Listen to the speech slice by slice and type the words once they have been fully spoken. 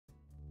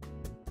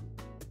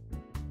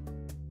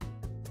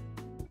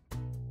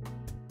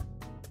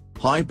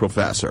Hi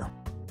Professor.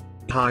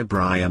 Hi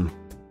Brian.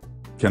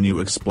 Can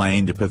you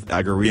explain the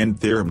Pythagorean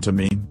theorem to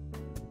me?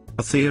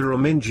 A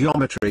theorem in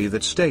geometry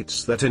that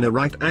states that in a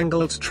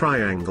right-angled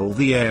triangle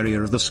the area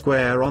of the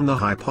square on the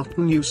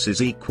hypotenuse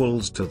is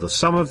equals to the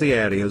sum of the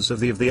areas of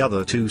the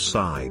other two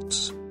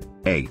sides.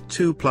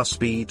 A2 plus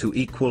B2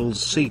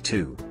 equals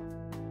C2.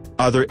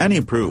 Are there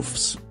any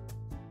proofs?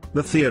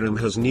 The theorem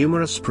has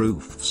numerous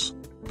proofs,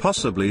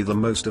 possibly the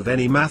most of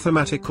any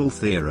mathematical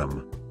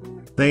theorem.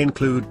 They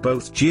include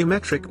both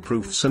geometric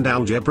proofs and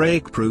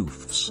algebraic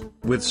proofs,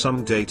 with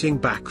some dating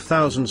back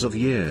thousands of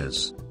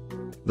years.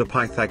 The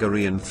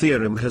Pythagorean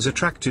theorem has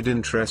attracted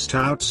interest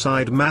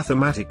outside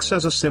mathematics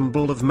as a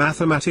symbol of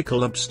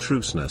mathematical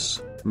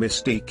abstruseness,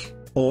 mystique,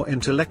 or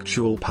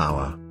intellectual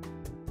power.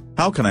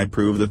 How can I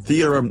prove the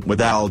theorem with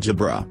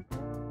algebra?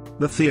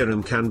 The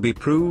theorem can be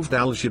proved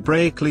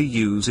algebraically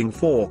using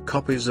 4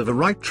 copies of a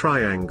right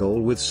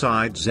triangle with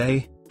sides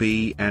A,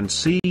 B and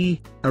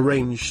C,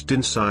 arranged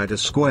inside a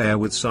square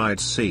with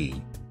sides C.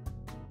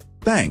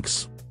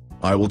 Thanks.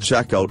 I will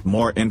check out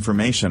more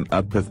information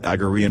at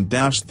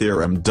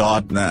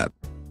pythagorean-theorem.net.